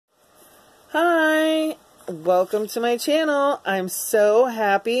Welcome to my channel. I'm so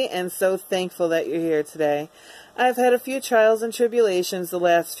happy and so thankful that you're here today. I've had a few trials and tribulations the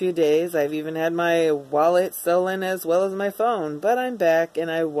last few days. I've even had my wallet stolen as well as my phone, but I'm back and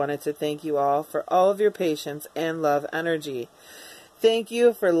I wanted to thank you all for all of your patience and love energy. Thank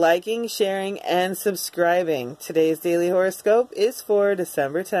you for liking, sharing, and subscribing. Today's daily horoscope is for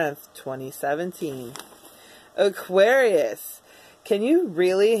December 10th, 2017. Aquarius, can you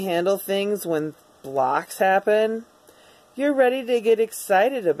really handle things when blocks happen? You're ready to get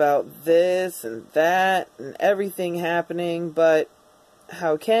excited about this and that and everything happening, but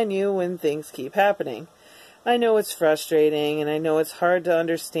how can you when things keep happening? I know it's frustrating and I know it's hard to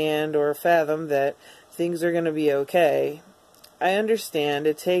understand or fathom that things are going to be okay. I understand.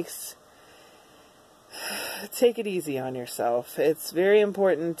 Take it easy on yourself. It's very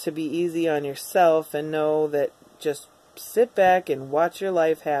important to be easy on yourself and know that just sit back and watch your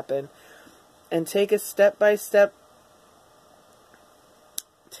life happen and take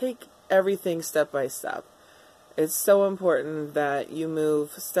everything step by step. It's so important that you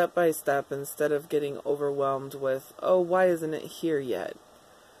move step by step instead of getting overwhelmed with, oh, why isn't it here yet?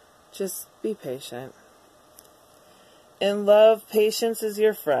 Just be patient. In love, patience is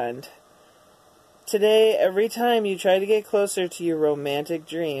your friend. Today, every time you try to get closer to your romantic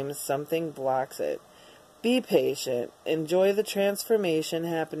dreams, something blocks it. Be patient. Enjoy the transformation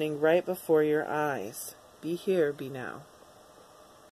happening right before your eyes. Be here, be now.